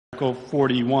Article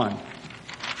 41.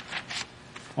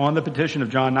 On the petition of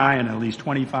John Nyan, at least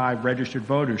 25 registered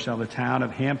voters shall the town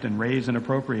of Hampton raise and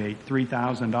appropriate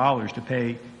 $3,000 to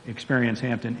pay Experience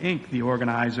Hampton, Inc., the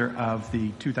organizer of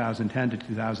the 2010 to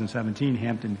 2017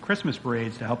 Hampton Christmas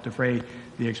Parades, to help defray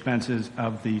the expenses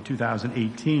of the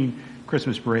 2018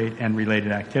 Christmas Parade and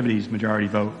related activities. Majority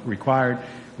vote required.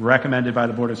 Recommended by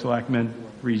the Board of Selectmen,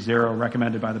 3-0.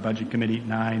 Recommended by the Budget Committee,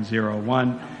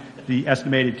 9-0-1. The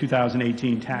estimated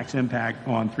 2018 tax impact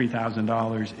on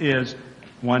 $3,000 is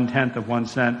 1/10 of 1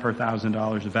 cent per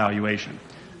 $1,000 of valuation.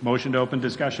 Motion to open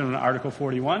discussion on Article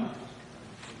 41.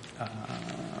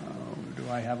 Do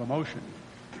I have a motion?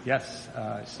 Yes,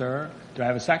 sir. Do I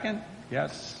have a second?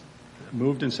 Yes.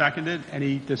 Moved and seconded.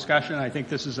 Any discussion? I think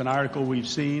this is an article we've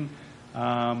seen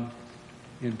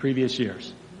in previous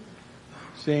years.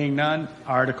 Seeing none,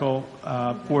 Article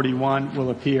 41 will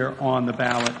appear on the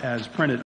ballot as printed.